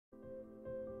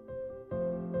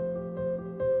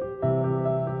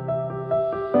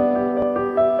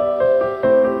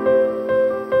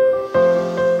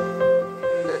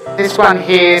this one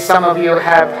here, some of you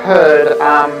have heard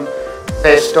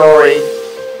their story,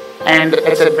 and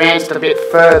it's advanced a bit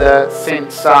further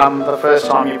since the first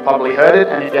time you probably heard it,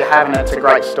 and if you haven't, it's a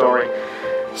great story.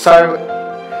 So,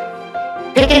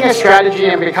 picking a strategy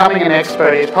and becoming an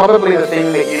expert is probably the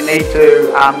thing that you need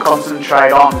to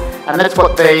concentrate on, and that's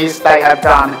what they have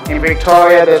done. In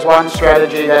Victoria, there's one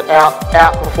strategy that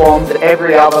outperformed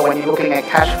every other when you're looking at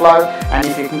cash flow, and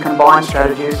if you can combine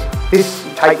strategies,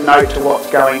 take note to what's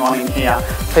going on in here.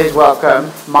 Please welcome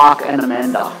Mark and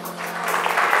Amanda.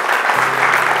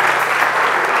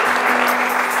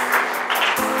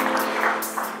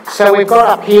 So we've got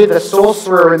up here the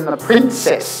Sorcerer and the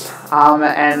Princess,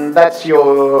 and that's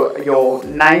your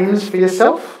names for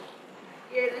yourself?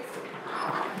 Yes.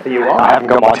 Are you on? I haven't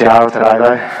got my tiara today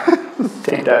though.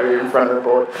 Stand over here in front of the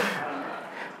board.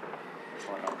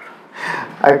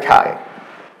 Okay.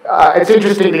 It's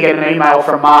interesting to get an email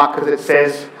from Mark because it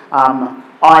says,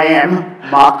 I am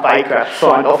Mark Baker,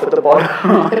 signed off at the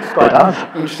bottom. It's quite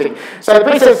interesting. So the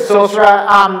Princess and Sorcerer,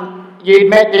 you'd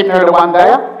met Dipner one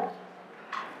day,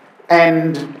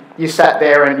 and you sat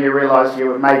there and you realised you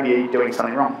were maybe doing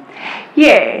something wrong.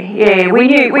 Yeah. We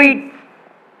knew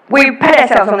we pat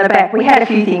ourselves on the back. We had a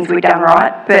few things we'd done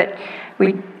right, but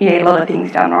a lot of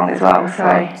things done wrong as well.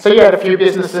 So you had a few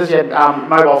businesses. You had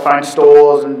mobile phone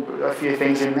stores and a few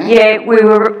things in there. Yeah, we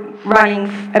were running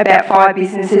about 5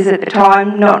 businesses at the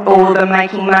time. Not all of them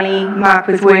making money. Mark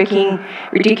was working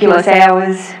ridiculous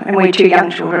hours, and we had 2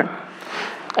 young children.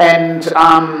 And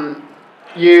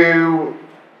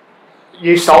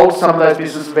you sold some of those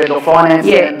businesses vendor finance,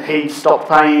 and he stopped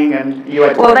paying, and you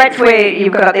had to... Well, that's where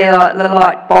you've got the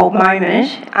light bulb moment.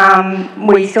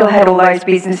 We still had all those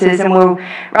businesses, and we were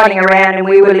running around, and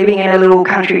we were living in a little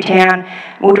country town.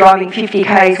 We were driving 50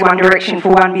 k's one direction for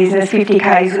one business, 50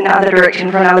 k's another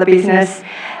direction for another business.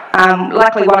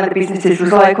 Luckily, one of the businesses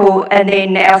was local, and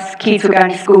then our kids were going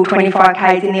to school 25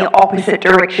 k's in the opposite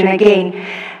direction again.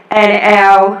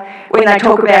 And when they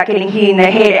talk about getting hit in the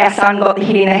head, our son got the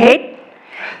hit in the head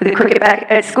with the cricket bat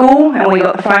at school, and we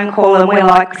got the phone call, and we're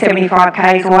like 75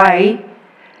 k's away,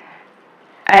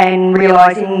 and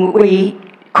realising we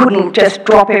couldn't just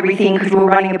drop everything because we were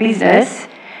running a business,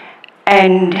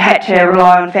 and had to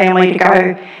rely on family to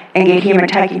go and get him and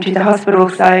take him to the hospital.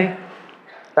 So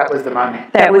that was the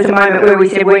moment. That was the moment where we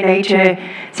said we need to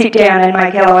sit down and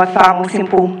make our life far more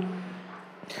simple.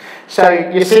 So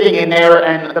you're sitting in there,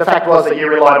 and the fact was that you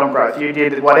relied on growth. You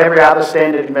did what every other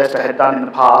standard investor had done in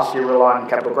the past. You relied on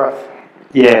capital growth.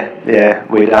 Yeah.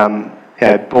 We'd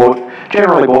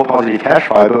generally bought positive cash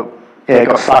flow, but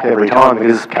got stuck every time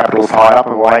because capital's tied up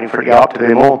and we're waiting for it to go up to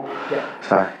do more.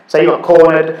 Yeah. So you got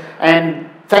cornered, and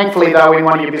thankfully though, in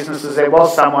one of your businesses there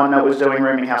was someone that was doing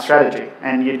rooming house strategy,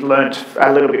 and you'd learnt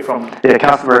a little bit from them. Yeah,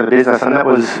 customer of the business, and that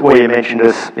was where you mentioned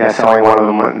us selling one of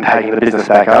them and taking the business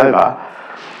back over.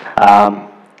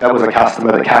 That was a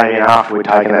customer that came in after we'd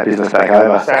taken that business back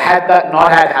over. So had that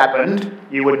not had happened,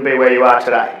 you wouldn't be where you are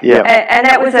today. Yeah. And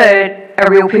that was a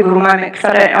real pivotal moment,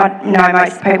 because I know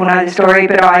most people know the story,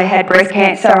 but I had breast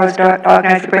cancer. I was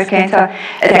diagnosed with breast cancer.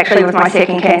 It actually was my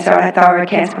second cancer. I had thyroid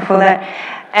cancer before that.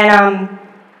 And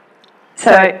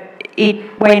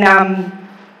when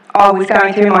I was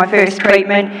going through my first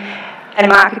treatment, and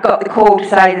Mark had got the call to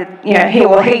say that,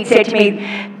 he said to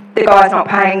me, the guy's not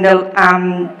paying the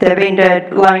vendor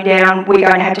loan down, we're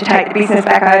going to have to take the business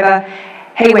back over.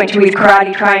 He went to his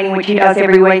karate training, which he does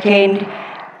every weekend,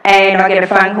 and I get a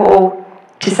phone call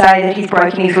to say that he's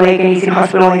broken his leg and he's in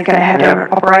hospital and he's going to have an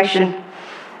operation.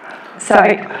 So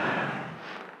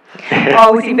I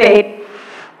was in bed,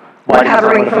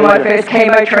 recovering from my first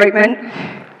chemo treatment,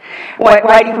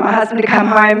 waiting for my husband to come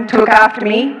home to look after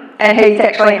me, and he's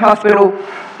actually in hospital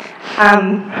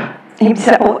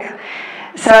himself.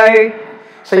 So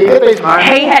you get these moments.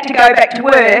 He had to go back to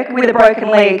work with a broken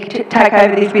leg to take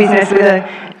over this business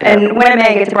and when a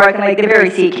man gets a broken leg, they're very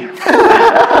sick. When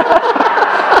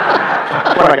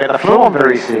I get the flu, I'm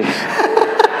very sick.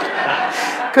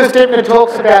 Because Dipner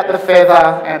talks about the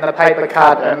feather and the paper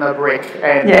cut and the brick,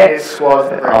 and this was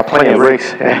the brick. Plenty of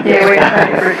bricks. Yeah, we had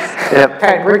plenty of bricks. Yep.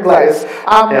 And bricklayers.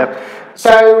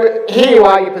 So here you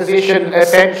are, your position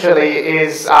essentially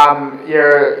is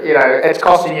it's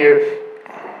costing you,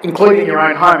 including your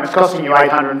own home, it's costing you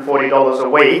 $840 a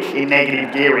week in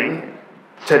negative gearing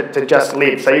to just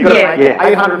live. So you've got to make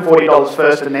 $840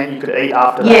 first, and then you could eat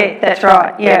after that. Yeah, that's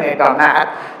right. Yeah. They've done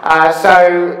that.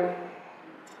 So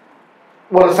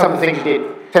what are some of the things you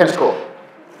did? Tennis court.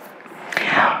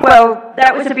 Well,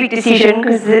 that was a big decision,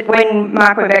 because when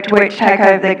Mark went back to work to take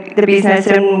over the business,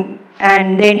 and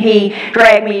And then he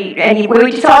dragged me, and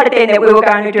we decided then that we were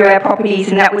going to do our properties,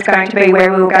 and that was going to be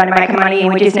where we were going to make money,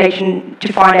 and we just needed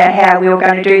to find out how we were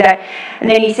going to do that. And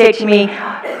then he said to me,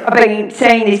 I've been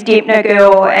seeing this Dipner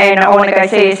girl, and I want to go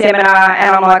see a seminar,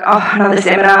 and I'm like, oh, another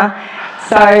seminar.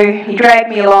 So he dragged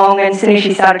me along, and as soon as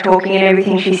she started talking and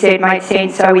everything she said made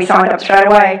sense, so we signed up straight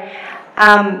away.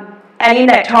 And in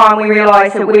that time we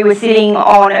realised that we were sitting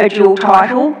on a dual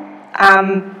title.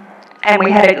 And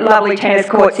we had a lovely tennis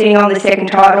court sitting on the second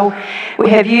title. We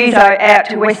have views out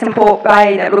to Western Port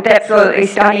Bay that looked absolutely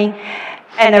stunning.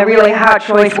 And the really hard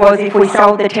choice was if we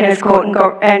sold the tennis court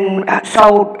and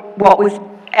sold what was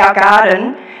our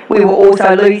garden, we were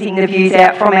also losing the views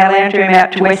out from our lounge room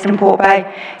out to Western Port Bay.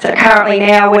 So currently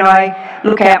now when I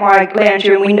look out my lounge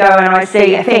room window and I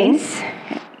see a fence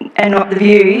and not the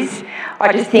views,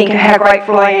 I just think how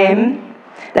grateful I am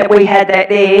that we had that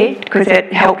there, because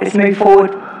it helped us move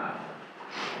forward.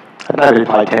 Nobody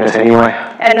played tennis anyway.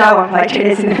 And no one played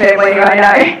tennis in the family anyway,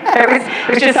 no. It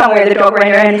was just somewhere the dog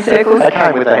ran around in circles. They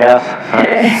came with the house.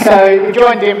 So you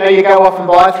joined Dipner, you go off and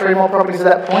buy 3 more properties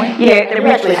at that point? Yeah. We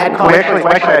actually had We actually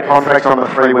had contracts on the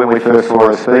 3 when we first saw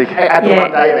her speak. at the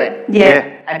one day event?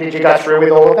 Yeah. And did you go through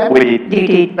with all of them? We did. You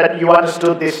did. But you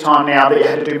understood this time now that you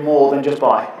had to do more than just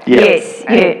buy? Yes,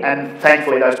 yeah. And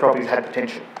thankfully those properties had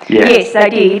potential? Yeah. Yes, they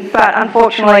did, but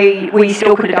unfortunately we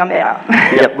still could have done better.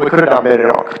 Yep, we could have done better.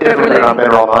 Definitely could have done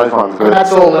better on those ones. And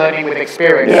that's all learning with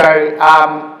experience. Yeah.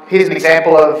 So here's an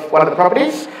example of one of the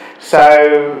properties.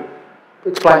 So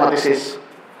explain what this is.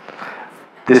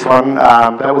 This one,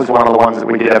 that was one of the ones that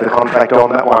we did have the contract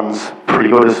on. That one's pretty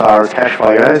good as far as cash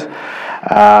flow goes.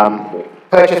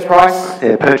 Purchase price?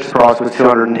 Yeah, purchase price was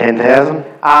 $210,000.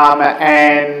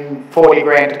 And 40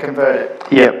 grand to convert it.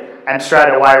 Yep. And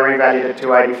straight away revalued at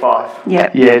 285.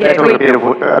 Yep. Yeah, that took a bit of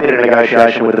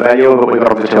negotiation with the valuer, but we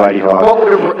got up to 285.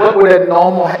 What would a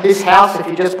normal, this house, if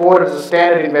you just bought it as a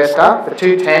standard investor for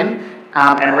 210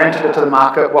 and rented it to the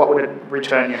market, what would it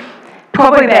return you?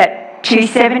 Probably about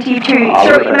 270,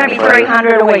 maybe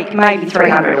 300 a week, maybe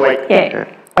 300 a week. Yeah.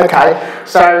 Okay,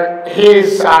 so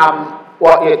here's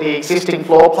the existing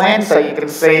floor plan, so you can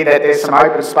see that there's some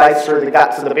open space through the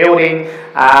guts of the building.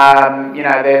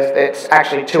 There's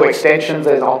actually 2 extensions.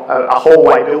 There's a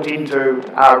hallway built into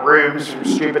rooms,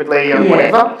 stupidly, and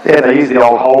whatever. Yeah, they use the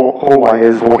old hallway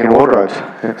as walk-in wardrobes.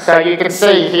 Yeah. So you can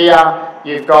see here,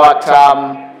 you've got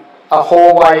a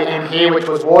hallway in here, which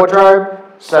was wardrobe.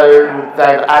 So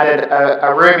they've added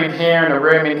a room in here and a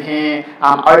room in here,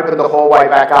 opened the hallway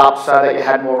back up so that you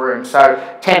had more room. So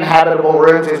 10 habitable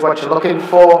rooms is what you're looking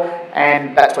for,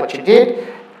 and that's what you did.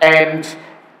 And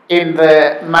in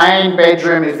the main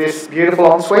bedroom is this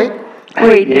beautiful ensuite.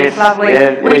 We did, it's lovely.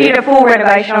 Yeah, we did a full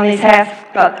renovation on this house,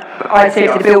 but I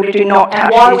said to the builder, do not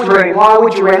touch this room. Why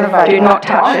would you renovate it? Do not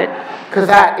touch it. Because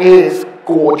that is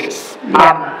gorgeous.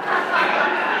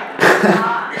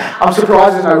 I'm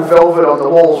surprised there's no velvet on the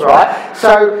walls, right?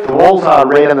 So the walls are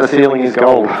red and the ceiling is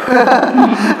gold. And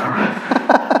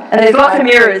there's lots of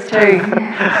mirrors too.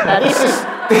 Now this is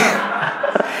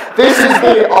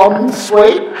the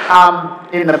ensuite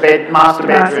in the master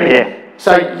bedroom. Yeah.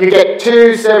 So you get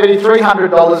 $270,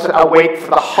 $300 a week for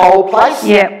the whole place.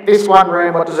 Yeah. This one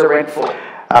room, what does it rent for?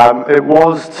 It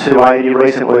was $280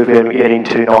 recently. We've been getting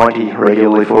 $290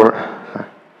 regularly for it.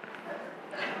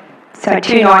 So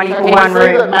 $290 for one Can you see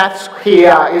the room. maths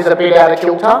here is a bit out of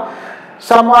kilter?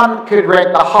 Someone could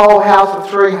rent the whole house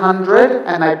for $300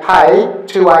 and they pay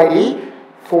 $280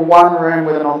 for one room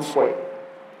with an ensuite.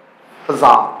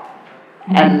 Bizarre.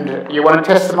 And you want to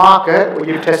test the market, well,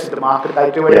 you've tested the market,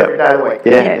 they do it every day of the week.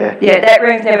 Yeah. That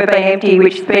room's never been empty,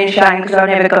 which has been a shame because I've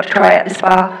never got to try out the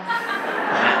spa.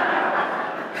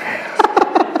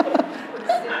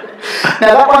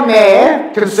 Now that one there,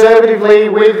 conservatively,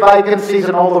 with vacancies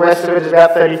and all the rest of it, is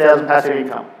about 30,000 passive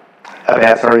income.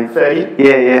 About, sorry? 30?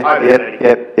 Yeah. Over 30.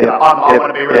 Yep. I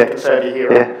want to be really conservative here.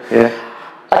 Right? Yeah.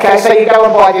 Okay, so you go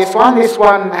and buy this one. This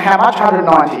one, how much?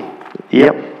 190.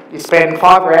 Yep. You spend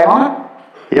 $5 grand on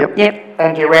it. Yep.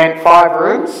 And you rent 5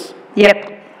 rooms. Yep.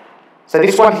 So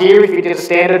this one here, if you did a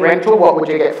standard rental, what would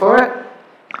you get for it?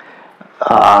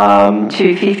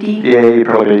 250. Yeah, you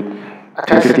probably do.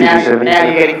 Okay, so now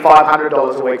you're getting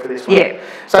 $500 a week for this one. Yeah.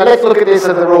 So let's look at this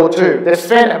as the rule of 2. They've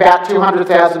spent about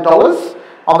 $200,000.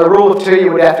 On the rule of 2, you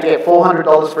would have to get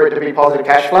 $400 for it to be positive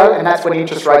cash flow, and that's when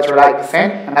interest rates are at 8%,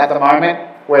 and at the moment,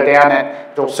 we're down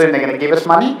at, well, soon they're going to give us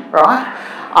money, right?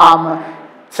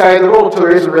 So the rule of 2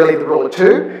 isn't really the rule of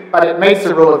 2, but it meets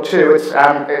the rule of 2.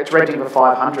 It's renting for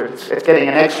 $500. It's getting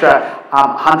an extra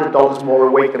 $100 more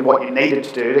a week than what you needed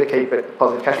to do to keep it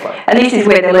positive cash flow. And this is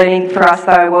where the learning for us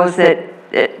though was that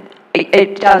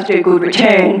it does do good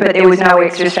return, but there was no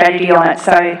extra strategy on it,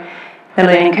 so the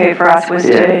learning curve for us was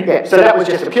Yeah, so that was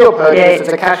just a pure purchase. It's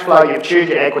a cash flow. You've chewed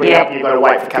your equity up. You've got to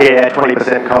wait for cash. Yeah,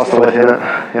 20% cost of it in it.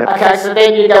 Yep. Okay, so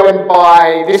then you go and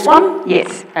buy this one.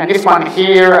 Yes. And this one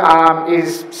here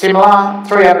is similar.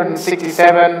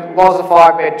 367 was a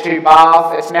 5-bed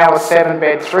 2-bath. It's now a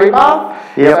 7-bed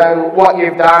 3-bath. Yep. So what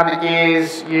you've done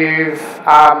is you've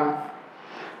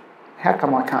how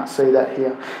come I can't see that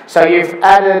here? So you've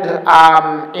added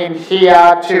in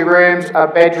here 2 rooms, a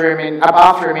bathroom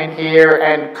in here,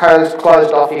 and closed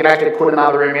off. You can actually put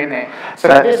another room in there. So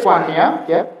this one here,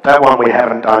 yep. That one we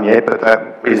haven't done yet, but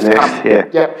that is next.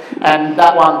 Yep. And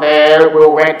that one there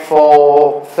will rent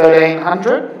for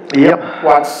 1,300. Yep.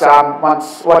 What's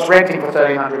renting for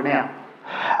 1,300 now?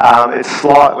 It's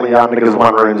slightly under because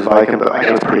one room's vacant, but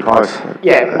actually it's pretty close.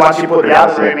 Yeah, once you put the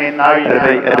other room in, though,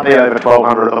 it'd be over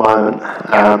 1,200 at the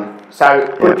moment. So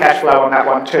good cash flow on that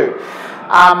one too.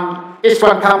 This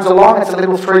one comes along. It's a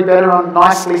little 3-bedder,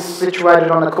 nicely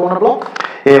situated on a corner block.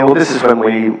 Yeah, well, this is when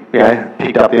we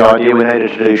picked up the idea we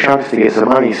needed to do chunks to get some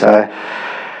money. So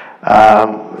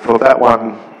for that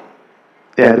one,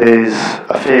 there's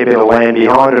a fair bit of land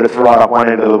behind it. It's right up one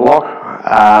end of the block.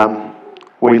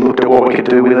 We looked at what we could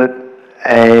do with it,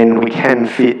 and we can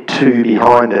fit 2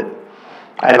 behind it,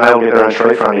 and they'll get their own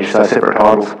street frontage, so separate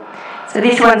titles. So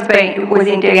this one's was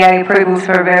in DA approvals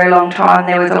for a very long time.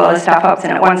 There was a lot of stuff ups,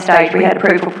 and at one stage we had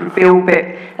approval for build, but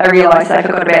they realised they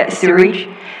forgot about the sewerage.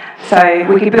 So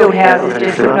we could build houses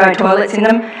just with no toilets in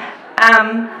them.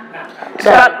 So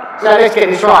let's get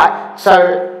this right.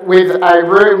 So with a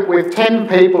room with 10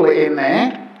 people in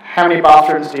there, how many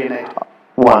bathrooms do you need?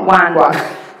 One.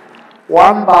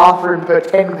 One bathroom per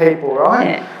 10 people, right?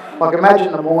 Yeah. Like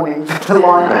imagine the morning, the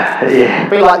line.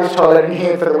 Be like this toilet in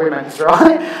here for the women's,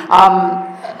 right?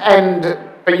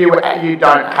 But you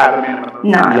don't have a minimum.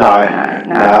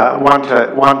 No.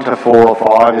 1 to 4 or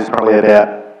 5 is probably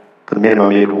about the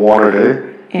minimum you'd want to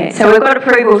do. Yeah, so we've got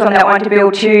approvals on that one to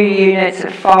build 2 units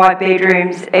of 5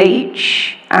 bedrooms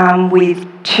each, with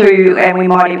 2, and we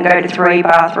might even go to 3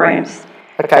 bathrooms.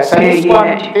 Okay, so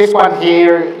this one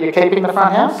here, you're keeping the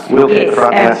front house? We'll keep the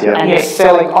front house, And you're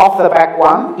selling off the back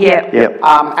one? Yep.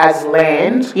 As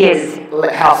land? Yes.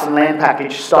 House and land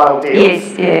package style deals?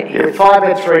 Yes, With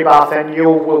 5-bed 3-bath, and you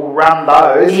will run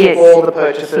those for the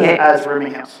purchases as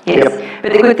rooming house? Yes.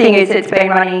 But the good thing is it's been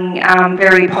running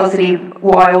very positive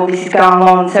while all this is going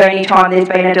on, so any time there's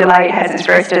been a delay it hasn't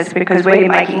stressed us because we're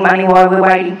making money while we're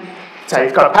waiting. So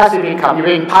you've got a passive income. You're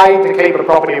being paid to keep a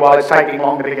property while it's taking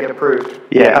longer to get approved.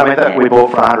 Yeah, I mean, that we bought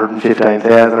for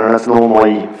 115,000 and it's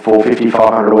normally 450,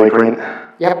 500 a week rent.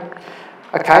 Yep.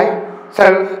 Okay.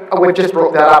 So we've just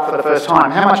brought that up for the first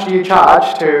time. How much do you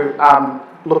charge to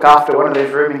look after one of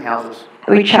these rooming houses?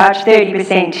 We charge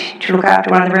 30% to look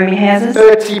after one of the rooming houses.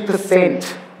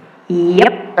 30%?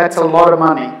 Yep. That's a lot of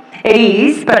money. It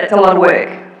is, but it's a lot of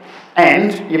work.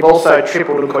 And you've also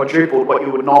tripled and quadrupled what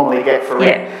you would normally get for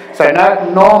rent. So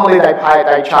normally they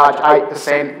charge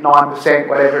 8%, 9%,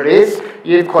 whatever it is.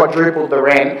 You've quadrupled the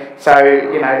rent. So,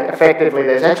 effectively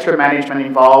there's extra management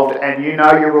involved and you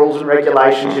know your rules and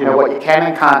regulations, you know what you can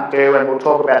and can't do, and we'll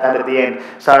talk about that at the end.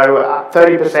 So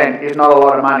 30% is not a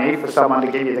lot of money for someone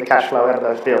to give you the cash flow out of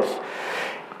those deals.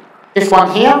 This one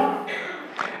here.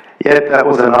 Yeah, that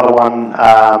was another one.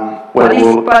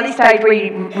 By this stage,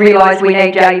 we realised we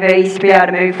need JVs to be able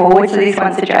to move forward, so this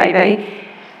one's a JV.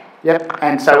 Yep,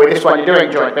 and so with this one you're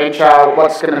doing joint venture.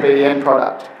 What's going to be the end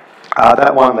product?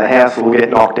 That one, the house will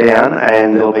get knocked down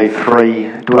and there'll be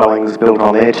 3 dwellings built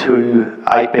on there, 2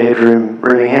 8-bedroom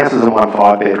rooming houses and 1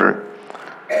 5-bedroom.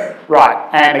 Right,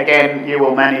 and again, you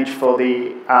will manage for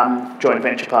the joint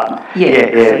venture partner. Yeah.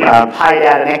 So you paid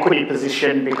out an equity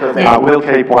position because we'll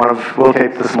keep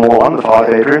the small one, the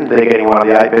 5-bedroom. They're getting one of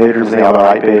the 8-bedrooms. The other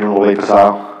 8-bedroom will be for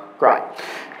sale. Great.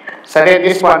 So then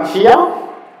this one here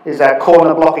is a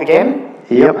corner block again.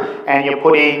 Yep. And you're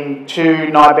putting 2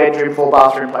 9-bedroom,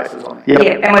 4-bathroom places on it. Yep.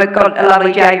 Yeah, and we've got a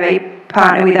lovely JV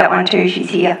partner with that one too. She's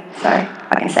here, so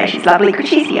I can say she's lovely because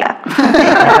she's here.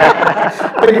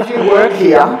 But if you weren't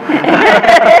here.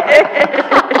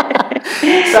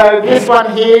 So this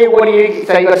one here,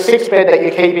 so you've got a 6-bed that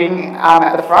you're keeping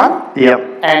at the front.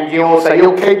 Yep. And you'll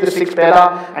keep the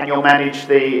 6-bedder and you'll manage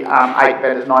the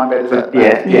 8-bedders, 9-bedders at the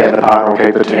back. Yeah, the partner will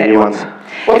keep the 2 new ones.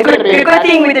 The good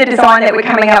thing with the design that we're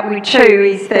coming up with too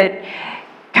is that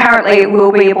currently it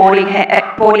will be a boarding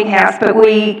house, but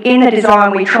in the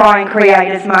design we try and create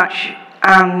as much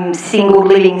single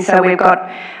living, so we've got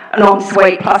an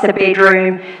ensuite plus a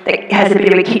bedroom that has a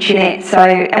bit of a kitchenette. So,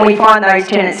 and we find those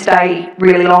tenants stay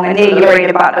really long, and there you read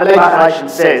about the legislation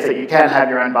says that you can have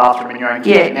your own bathroom and your own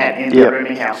kitchenette in the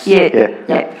rooming house.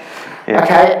 Yeah.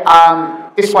 Okay,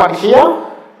 this one here,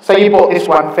 so you bought this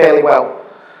one fairly well.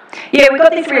 Yeah, we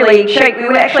got this really cheap. We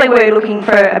were looking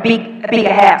for a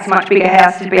bigger house, much bigger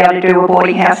house, to be able to do a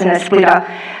boarding house and a splitter.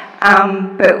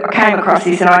 But I came across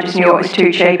this and I just knew it was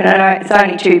too cheap, and I know it's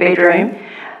only 2 bedroom.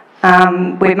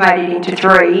 We've made it into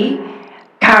 3.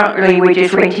 Currently we're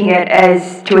just renting it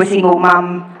as to a single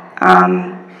mum.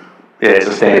 It's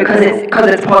a standard. Because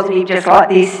it's positive, just like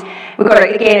this. We've got,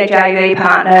 again, a JV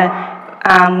partner.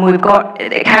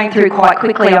 It came through quite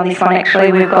quickly on this one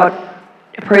actually. We've got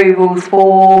approvals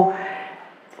for,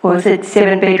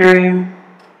 7 bedroom,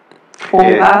 4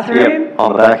 bathroom? Yep.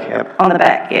 On the back, On the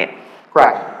back, yeah.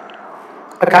 Great.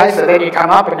 Okay, so then you come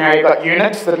up and now you've got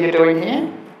units that you're doing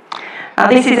here?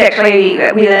 This is actually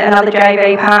with another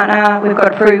JV partner. We've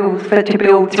got approvals to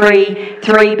build 3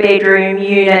 bedroom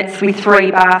units with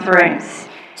 3 bathrooms.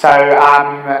 So,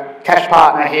 cash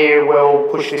partner here will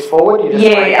push this forward? Our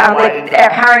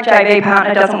current JV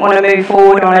partner doesn't want to move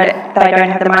forward on it. They don't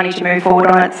have the money to move forward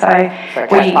on it, so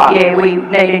we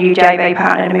need a new JV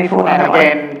partner to move forward on it. And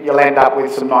again, you'll end up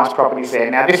with some nice properties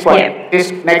there. Now this one,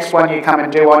 this next one you come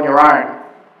and do on your own.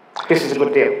 This is a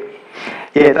good deal.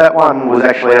 Yeah, that one was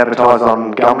actually advertised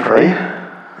on Gumtree,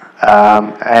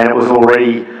 and it was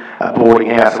already a boarding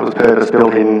house. It was purpose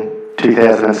built in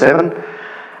 2007.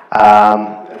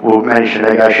 We'll manage to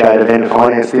negotiate a vendor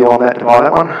finance deal on that to buy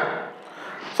that one.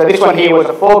 So this one here was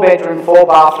a 4 bedroom, 4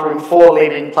 bathroom, 4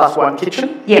 living plus 1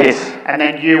 kitchen? Yes. And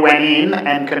then you went in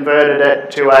and converted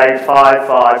it to a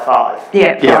 5-5-5.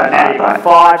 Yeah. So now you've got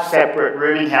 5 separate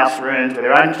rooming house rooms with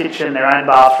their own kitchen, their own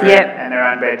bathroom and their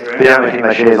own bedroom. The only thing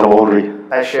they share is a laundry.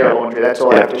 They share a laundry, that's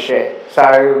all they have to share.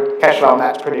 So cash flow on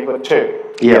that's pretty good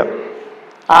too. Yeah.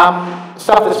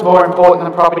 Stuff that's more important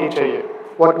than property to you.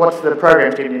 What's the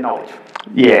program giving you knowledge?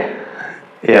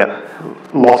 Yeah,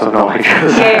 lots of knowledge.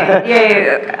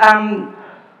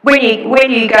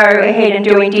 When you go ahead and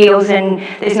doing deals and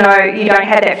you don't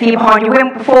have that fear behind you.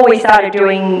 Before we started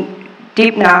doing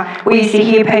Dipner, we used to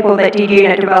hear people that did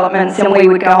unit developments and we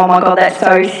would go, oh my God, that's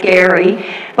so scary.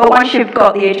 But once you've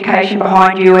got the education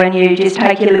behind you and you just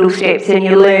take your little steps and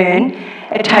you learn,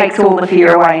 it takes all the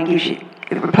fear away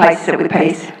and replaces it with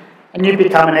peace. And you've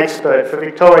become an expert. For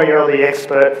Victoria, you're the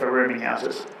expert for rooming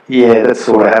houses. Yeah, that's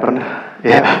sort of happened.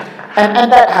 Yeah.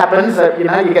 And that happens, that you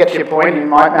get to your point,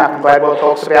 Malcolm Gladwell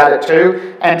talks about it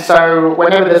too. And so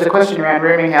whenever there's a question around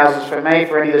rooming houses for me,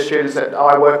 for any of the students that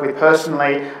I work with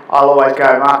personally, I'll always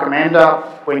go, Mark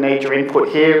Amanda, we need your input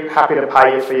here, happy to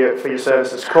pay you for your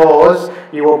services, cause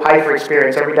you will pay for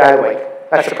experience every day of the week.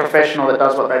 That's a professional that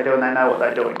does what they do and they know what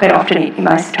they're doing. But often,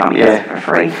 most of the time, it's for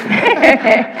free.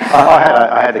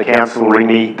 I had the council ring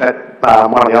me. That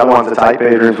one of the other ones that's 8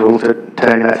 bedrooms, we also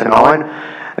turning that to 9.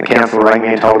 The council rang me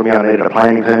and told me I needed a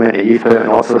planning permit, a youth permit and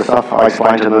all that sort of stuff. I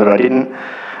explained to them that I didn't.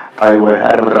 They were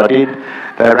adamant that I did.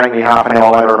 They rang me half an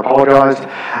hour later and apologised.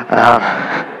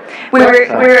 We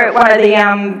were at one of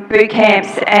the boot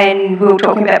camps and we were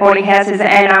talking about boarding houses,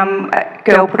 and a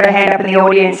girl put her hand up in the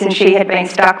audience and she had been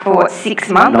stuck for 6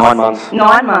 months? 9 months.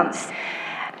 9 months.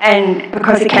 And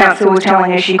because the council was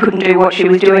telling her she couldn't do what she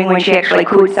was doing when she actually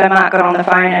could, so Mark got on the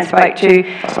phone and spoke to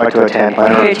her town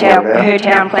planner. Her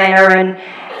town planner,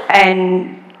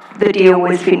 and the deal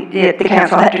was, the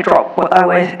council had to drop what they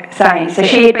were saying. So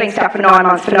she had been stuck for 9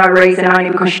 months for no reason, only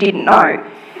because she didn't know.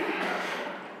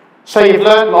 So you've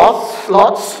learned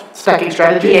lots, stacking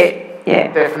strategies?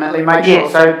 Yeah. Definitely, make sure.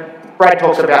 So Brad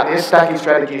talks about this, stacking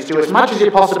strategies. Do as much as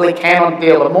you possibly can on the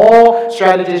deal. The more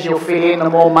strategies you'll fit in, the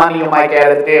more money you'll make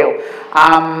out of the deal.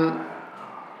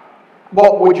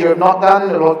 What would you have not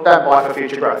done? Look, don't buy for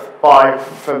future growth. Buy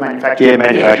for manufacturing. Yeah,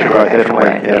 manufacturing growth,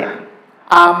 definitely.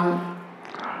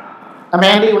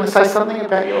 Amanda, you want to say something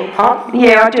about your part?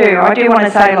 Yeah, I do. I do want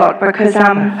to say a lot because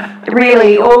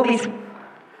really all this,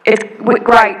 it's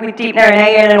great with Dipner and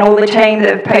Ian and all the team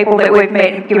of people that we've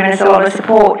met have given us a lot of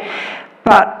support.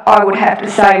 But I would have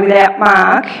to say, without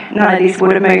Mark, none of this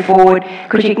would have moved forward,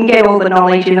 because you can get all the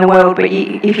knowledge in the world, but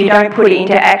if you don't put it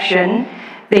into action,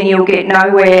 then you'll get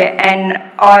nowhere. And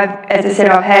as I said,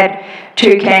 I've had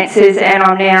 2 cancers, and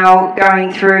I'm now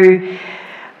going through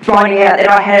finding out that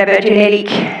I have a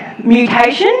genetic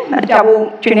mutation, a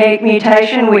double genetic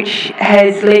mutation, which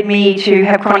has led me to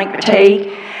have chronic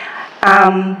fatigue.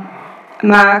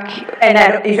 Mark, and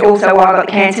that is also why I got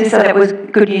cancer, so that was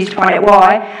good news to find out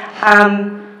why.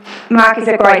 Mark is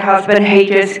a great husband. He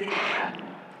just,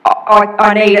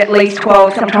 I need at least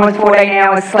 12, sometimes 14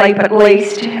 hours sleep at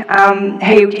least.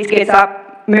 He just gets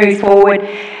up, moves forward,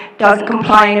 doesn't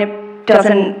complain,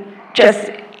 doesn't just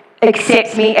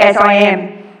accepts me as I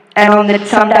am. And on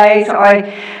some days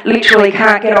I literally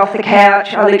can't get off the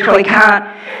couch, I literally can't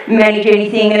manage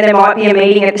anything, and there might be a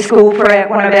meeting at the school for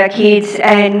one of our kids,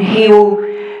 and he'll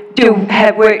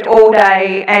have worked all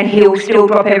day and he'll still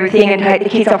drop everything and take the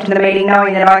kids off to the meeting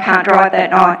knowing that I can't drive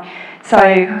that night. So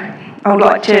I would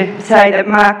like to say that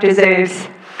Mark deserves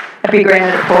a big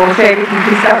round of applause for everything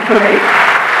he's done for me.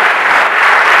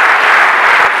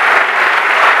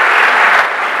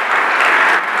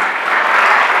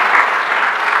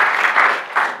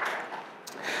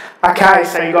 Okay,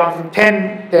 so you've gone from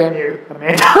 10, damn you,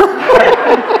 Amanda.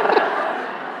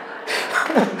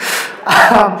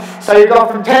 So you've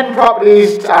gone from 10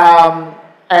 properties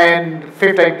and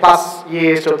 15 plus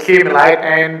years to accumulate,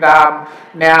 and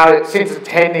now since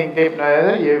attending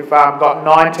Dipner, you've got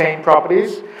 19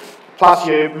 properties, plus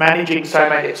you're managing so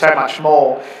much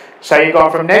more. So you've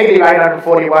gone from negative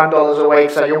 $841 a week,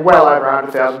 so you're well over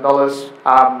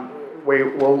 $100,000. We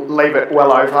will leave it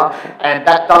well over, and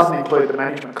that doesn't include the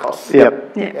management costs.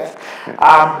 Yep. Yeah.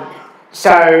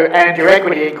 And your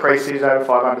equity increase is over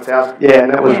 500,000. Yeah,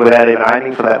 and that was without even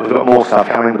aiming for that. We've got more stuff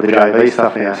coming with the JV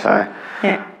stuff now, so.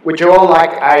 Yeah. Would you all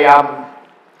like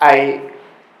a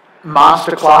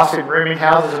masterclass in rooming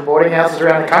houses and boarding houses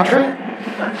around the country?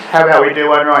 How about we do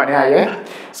one right now, yeah?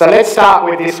 So let's start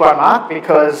with this one, Mark,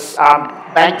 because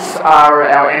banks are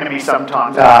our enemy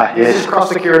sometimes. This is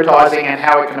cross-securitizing and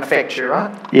how it can affect you, right?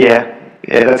 Yeah,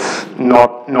 that's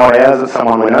not ours, it's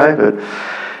someone we know, but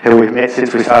who we've met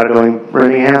since we started doing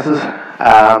rooming houses.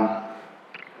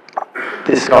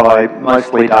 This guy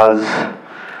mostly does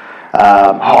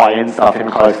high-end stuff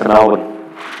in close to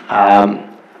Melbourne.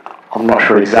 I'm not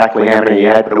sure exactly how many he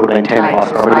had, but it would have been 10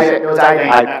 plus properties. It was 18 in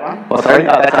that one. Well, sorry,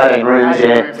 that's 18 rooms, 18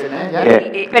 yeah. rooms in there,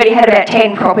 yeah. But he had about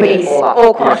 10 properties,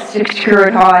 all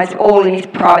cross-securitized, all in his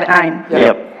private name.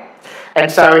 Yep.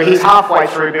 And so he's halfway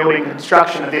through building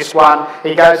construction of this one.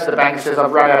 He goes to the bank and says,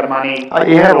 I've run out of money.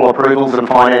 He had all approvals and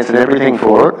finance and everything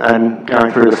for it, and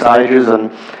going through the stages, and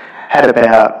had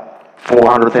about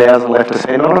 400,000 left to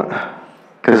spend on it,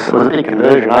 because it was a big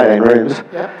conversion, 18 rooms,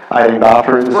 18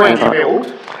 bathrooms. Brand new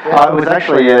build. It was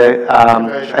actually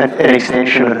an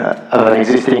extension of an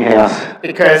existing house.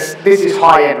 Because this is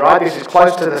high end, right? This is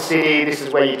close to the city. This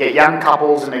is where you get young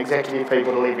couples and executive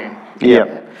people to live in.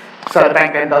 Yeah. So the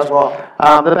bank then does what?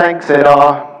 The bank said,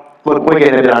 look, we're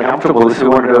getting a bit uncomfortable with this. We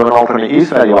want to do an alternate use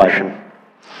valuation.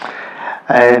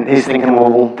 And he's thinking,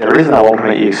 well, there is no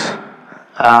alternate use.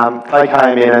 They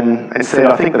came in and said,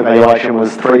 I think the valuation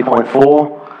was 3.4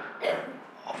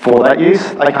 for that use.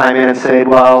 They came in and said,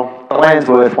 well, the land's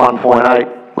worth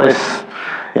 1.8, less,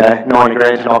 90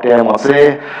 grand to knock down what's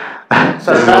there.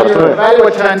 So the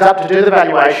valuer turns up to do the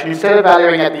valuation. Instead of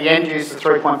valuing at the end use of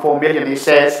 3.4 million, he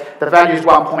says the value is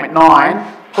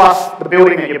 1.9, plus the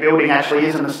building that you're building actually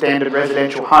isn't a standard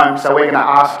residential home, so we're going to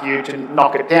ask you to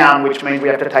knock it down, which means we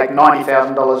have to take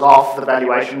 $90,000 off the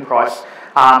valuation price.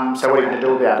 So what are you going to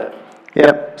do about it?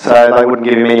 Yep, so they wouldn't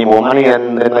give him any more money,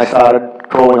 and then they started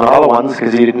calling on other ones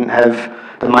because he didn't have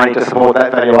the money to support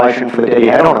that valuation for the debt he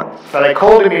had on it. So they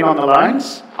called him in on the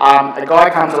loans. A guy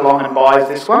comes along and buys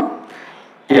this one.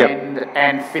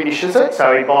 And finishes it.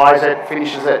 So he buys it,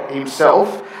 finishes it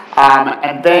himself,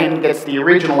 and then gets the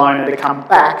original owner to come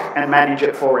back and manage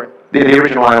it for him. The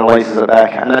original owner leases it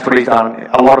back, and that's what he's done.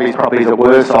 A lot of his properties that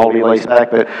were sold, he leased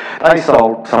back, but they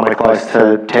sold somewhere close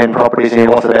to 10 properties, and he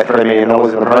lost about $3 million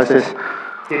in the process.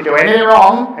 Didn't do anything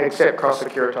wrong except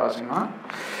cross-securitizing, right?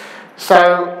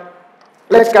 So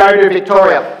let's go to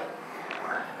Victoria.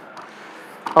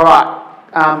 All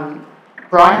right,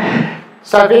 Brian.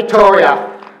 So Victoria.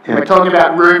 We're talking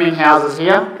about rooming houses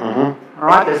here. All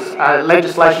right, there's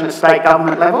legislation at state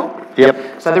government level.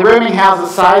 Yep. So the rooming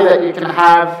houses say that you can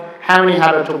have how many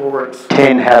habitable rooms?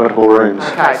 10 habitable rooms.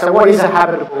 Okay, so what is a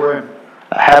habitable room?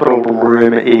 A habitable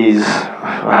room is,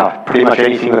 pretty much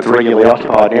anything that's regularly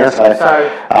occupied now. So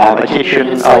a kitchen,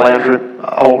 a lounge room,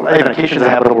 even a kitchen's a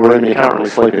habitable room, you can't really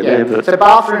sleep in there. But so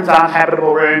bathrooms aren't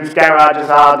habitable rooms, garages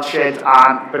aren't, sheds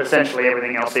aren't, but essentially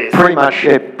everything else is. Pretty much,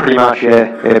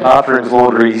 yeah. Bathrooms,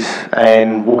 laundries,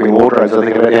 and walk-in wardrobes, I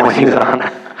think, are about the only things that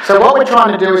aren't. So what we're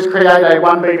trying to do is create a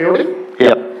 1B building.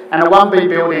 Yep. And a 1B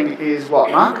building is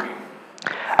what, Mark?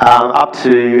 Up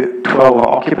to 12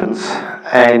 occupants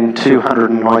and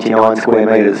 299 square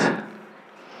metres.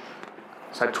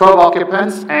 So 12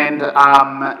 occupants and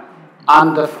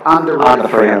under roof. Under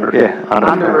 300, yeah.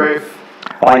 Under roof,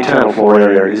 By internal floor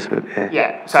area it is, but yeah.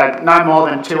 Yeah, so no more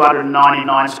than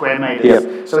 299 square metres.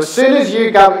 Yep. So as soon as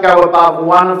you go above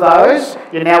one of those,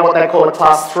 you're now what they call a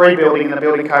Class 3 building in the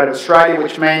Building Code of Australia,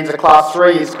 which means a Class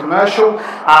 3 is commercial,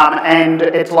 and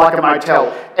it's like a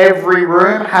motel. Every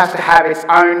room has to have its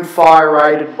own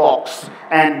fire-rated box,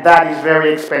 and that is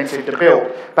very expensive to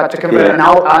build. But to convert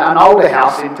an older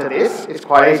house into this, it's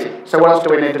quite easy. So what else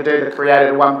do we need to do to create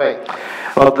a 1B?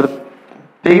 Well, the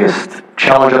biggest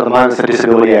challenge at the moment is the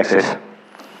disability access.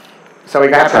 So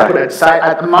we have to put it, say,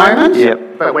 at the moment,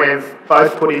 Yep. but we've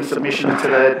both put in submission to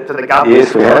the government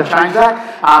Yes, we have. to change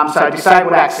that. So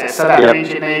disabled access, so that Yep.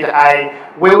 means you need a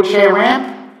wheelchair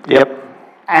ramp, Yep.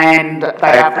 and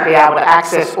they have to be able to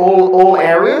access all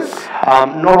areas,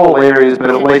 Not all areas,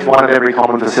 but at least one of every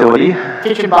common facility.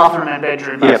 kitchen, bathroom and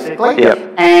bedroom Yep. basically, Yep.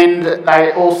 and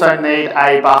they also need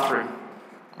a bathroom.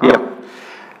 Yep.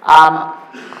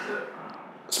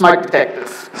 Smoke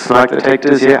detectors. Smoke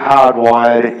detectors, yeah,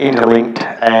 hardwired, interlinked,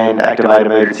 and activate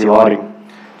emergency lighting.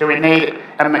 Do we need,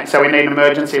 so we need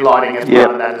emergency lighting as Yep.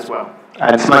 part of that as well?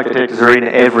 And smoke detectors are in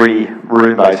every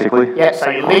room, basically. Yeah, so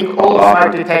you link all the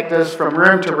smoke detectors from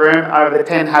room to room over the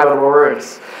 10 habitable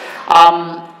rooms.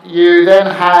 You then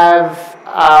have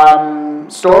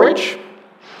storage.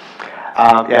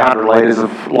 100 litres of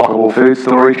lockable food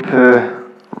storage per...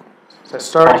 So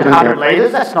storage 100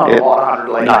 litres, that's not Yep. a lot, 100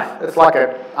 litres. No. It's like a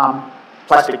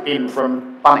plastic bin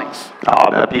from Bunnings.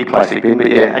 Oh, a big plastic bin,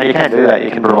 but yeah, and you can do that. You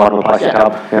can provide them a plastic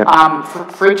tub. Yeah.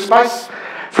 Fridge space.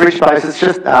 Fridge space, it's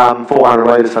just 400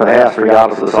 litres for the house,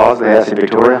 regardless of the size of the house in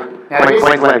Victoria. Now,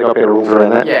 Queensland have got better rules around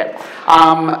that. Yeah.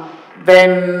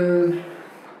 Then,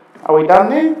 are we done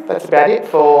there? That's about it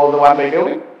for the 1B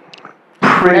building.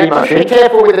 Pretty much Be it.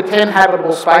 careful with the 10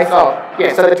 habitable space. Oh,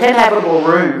 yeah, so the 10 habitable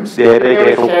rooms, Yeah, be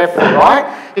very careful. right?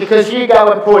 Because you go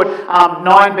and put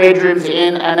 9 bedrooms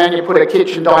in, and then you put a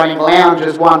kitchen, dining, lounge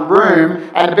as one room,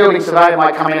 and the building surveyor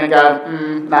might come in and go,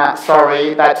 nah,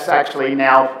 sorry, that's actually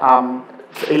now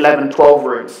 11, 12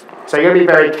 rooms. So you've got to be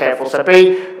very careful. So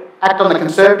act on the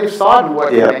conservative side and work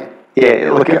from there.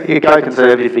 Yeah, look, you go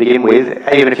conservative to begin with,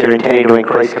 even if you're intending to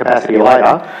increase capacity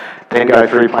later, then go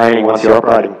through planning once you're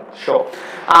operating. Sure.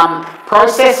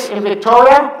 Process in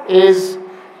Victoria is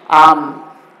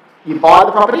you buy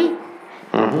the property,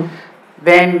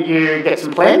 then you get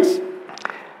some plans,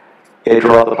 Yeah,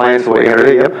 draw up the plans for what you're going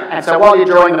to do, yep. and so while you're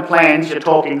drawing the plans, you're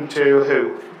talking to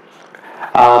who?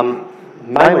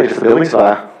 Mainly just the building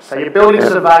surveyor. So your building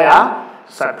surveyor,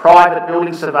 so private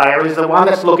building surveyor, is the one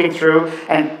that's looking through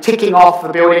and ticking off the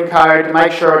building code to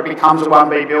make sure it becomes a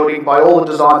 1B building by all the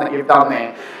design that you've done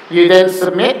there. You then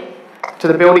submit to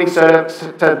the building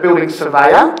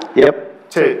surveyor, Yep.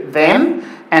 to them,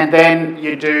 and then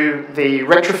you do the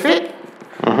retrofit.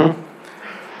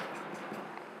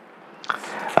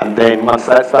 And then once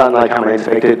that's done, they come and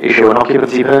inspect it, issue an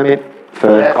occupancy permit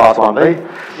for Yep. Class 1B.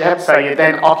 Yep, so you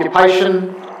then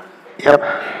occupation Yep.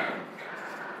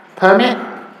 permit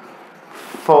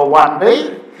for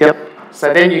 1B. Yep.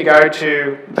 So then you go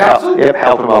to council, Yep,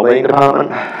 Health and Wellbeing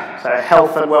Department. so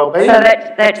health and wellbeing. So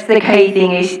that's the key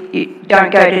thing is you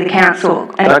don't go to the council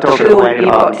Don't talk to the until planning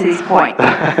you've got to department. this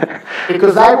point.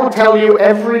 Because they will tell you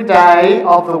every day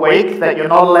of the week that you're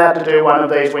not allowed to do one of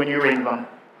these when you ring them.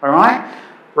 Alright?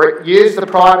 Use the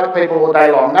private people all day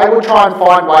long. They will try and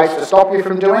find ways to stop you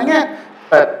from doing it,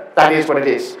 but that is what it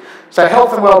is. So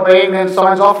health and wellbeing then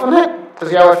signs off on it. Does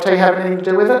the OFT have anything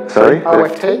to do with it? Sorry?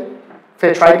 OFT?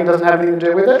 Fair trading doesn't have anything to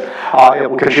do with it? Oh, yeah,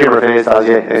 well, Consumer Affairs does,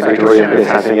 yeah. Victoria, Consumer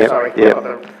yeah, something, Affairs, sorry, yeah. not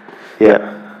the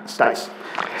Yeah. states.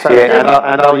 So Yeah,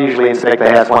 and they'll usually inspect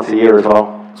the house once a year as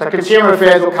well. So Consumer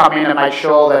Affairs will come in and make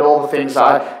sure that all the things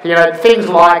are, things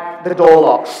like the door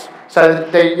locks. So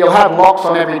you'll have locks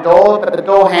on every door, but the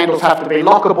door handles have to be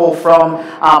lockable from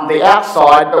the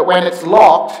outside, but when it's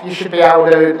locked, you should be able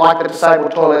to, like the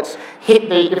disabled toilets, if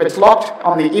it's locked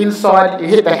on the inside, you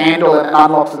hit the handle and it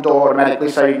unlocks the door automatically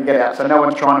so you can get out. So no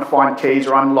one's trying to find keys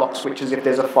or unlock switches if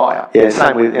there's a fire. Yeah,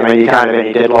 same with, you can't have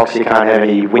any deadlocks, you can't have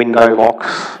any window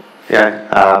locks.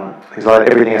 Things like that.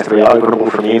 Everything has to be openable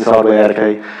from the inside without a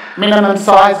key. Minimum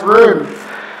size room.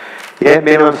 Yeah,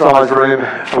 minimum size room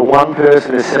for one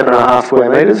person is 7.5 square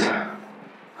metres.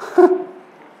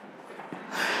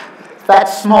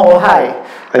 That's small, hey?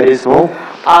 It is small.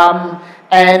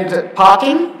 And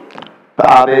parking?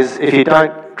 If you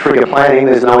don't trigger planning,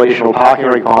 there's no additional parking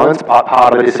requirements, but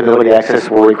part of the disability access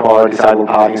will require a disabled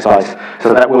parking space.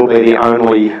 So that will be the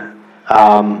only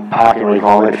parking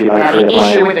requirement if you don't Now, the trigger issue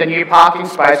planning. with the new parking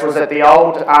space was that the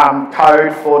old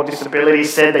code for disability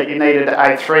said that you needed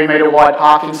a 3 metre wide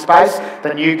parking space.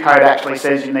 The new code actually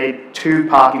says you need 2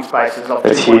 parking spaces of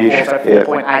That's 2.4, huge, so yeah.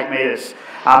 4.8 metres.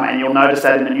 And you'll notice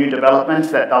that in the new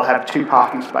developments that they'll have 2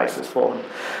 parking spaces for them.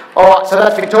 All right, so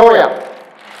that's Victoria.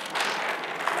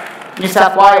 New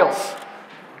South Wales.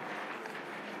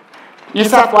 New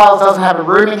South Wales doesn't have a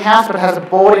rooming house, but it has a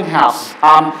boarding house.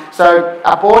 So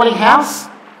a boarding house,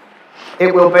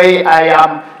 it will be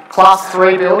a Class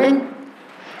 3 building.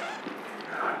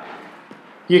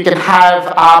 You can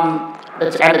have,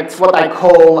 it's what they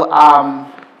call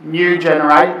new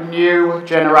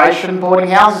generation boarding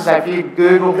houses. So if you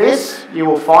Google this, you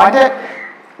will find it.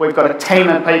 We've got a team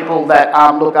of people that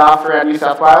look after our New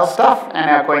South Wales stuff and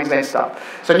our Queensland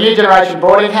stuff. So new generation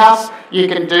boarding house, you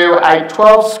can do a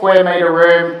 12 square metre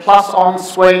room plus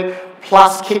ensuite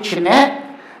plus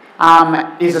kitchenette,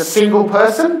 is a single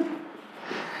person.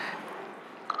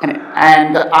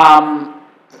 And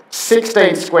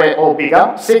 16 square or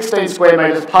bigger, 16 square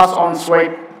metres plus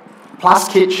ensuite plus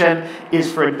kitchen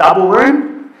is for a double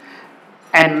room,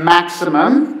 and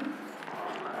maximum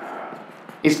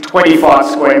is 25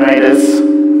 square metres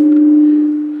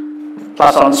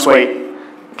plus ensuite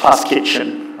plus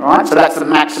kitchen, right? So that's the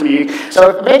maximum.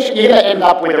 So eventually you're going to end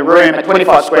up with a room at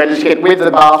 25 square metres, you get with the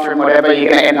bathroom, whatever,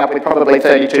 you're going to end up with probably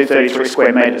 32, 33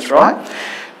 square metres, right?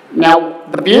 Now,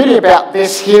 the beauty about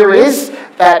this here is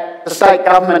that the state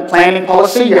government planning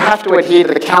policy, you have to adhere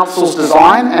to the council's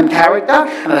design and character,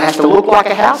 and it has to look like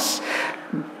a house.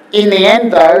 In the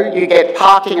end, though, you get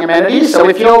parking amenities. So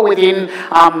if you're within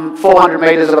 400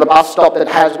 metres of a bus stop that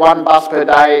has 1 bus per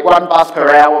day, 1 bus per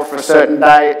hour for a certain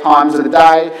times of the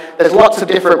day, there's lots of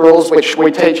different rules which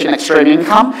we teach in extreme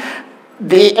income.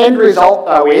 The end result,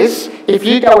 though, is if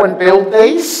you go and build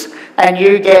these and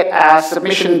you get a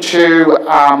submission to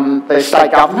the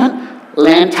state government,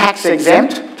 land tax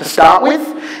exempt to start with,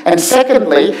 and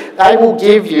secondly, they will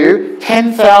give you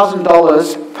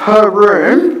 $10,000 per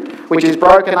room, which is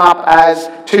broken up as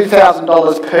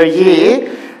 $2,000 per year,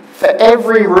 for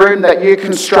every room that you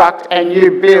construct and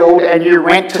you build and you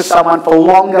rent to someone for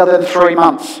longer than 3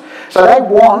 months. So they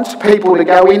want people to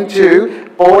go into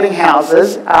boarding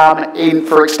houses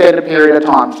for extended period of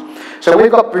times. So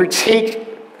we've got boutique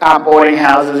boarding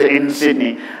houses in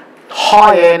Sydney,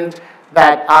 high-end,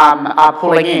 that are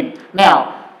pulling in.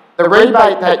 Now, the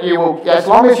rebate that you will, as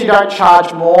long as you don't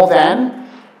charge more than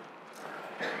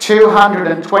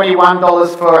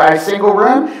 $221 for a single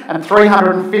room and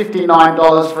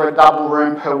 $359 for a double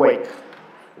room per week.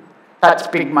 That's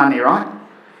big money, right?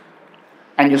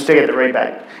 And you'll still get the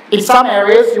rebate. In some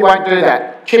areas, you won't do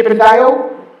that.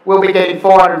 Chippendale will be getting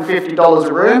 $450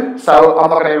 a room, so I'm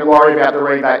not going to even worry about the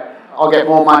rebate. I'll get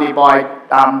more money by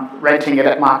renting it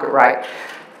at market rate.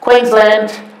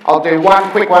 Queensland, I'll do one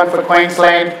quick one for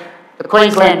Queensland. The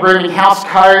Queensland Rooming House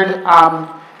Code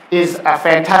is a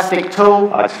fantastic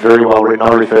tool. It's very well written.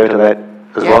 I refer to that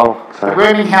as well. So. The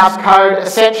Rooming House Code,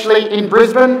 essentially in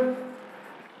Brisbane,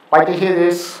 wait to hear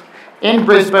this, in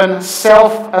Brisbane,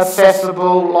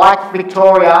 self-accessible like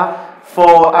Victoria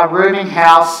for a rooming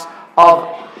house of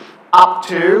up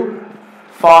to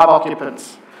 5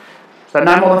 occupants. So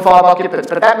no more than 5 occupants.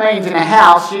 But that means in a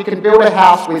house, you can build a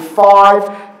house with 5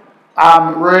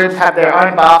 rooms, have their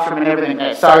own bathroom and everything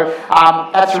there. So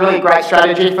that's a really great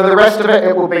strategy. For the rest of it,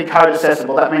 it will be code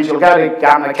accessible. That means you'll go to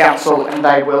the council and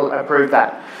they will approve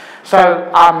that.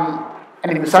 So,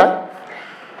 anything to say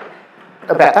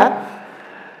about that?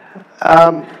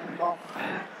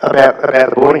 About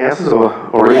the boarding houses or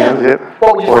rooming houses, yeah?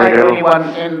 What would you say to anyone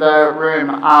in the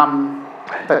room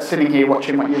that's sitting here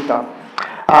watching what you've done?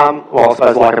 Well, I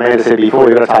suppose like Amanda said before,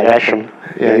 you've got to take action.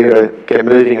 You've got to get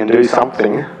moving and do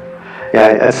something.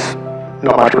 It's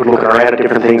not much good looking around at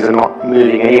different things and not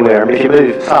moving anywhere. I mean, if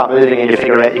you start moving and you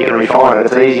figure out you can refine it,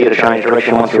 it's easier to change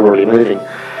direction once you're already moving.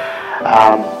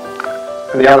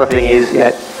 The other thing is,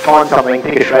 find something,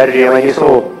 pick a strategy. I mean, you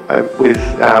saw with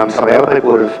some of the other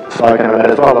people that have spoken about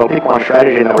it as well, they'll pick one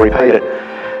strategy and they'll repeat it.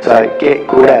 So get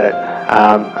good at it.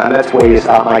 And that's where you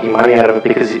start making money out of it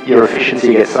because your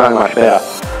efficiency gets so much better.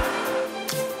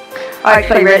 I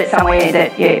actually read it somewhere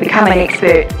that become an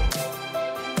expert.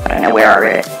 I don't know where I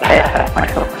read it, but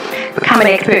become an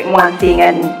expert in one thing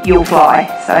and you'll fly.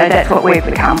 So that's what we've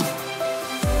become.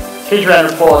 Huge round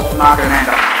of applause for Mark and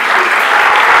Amanda.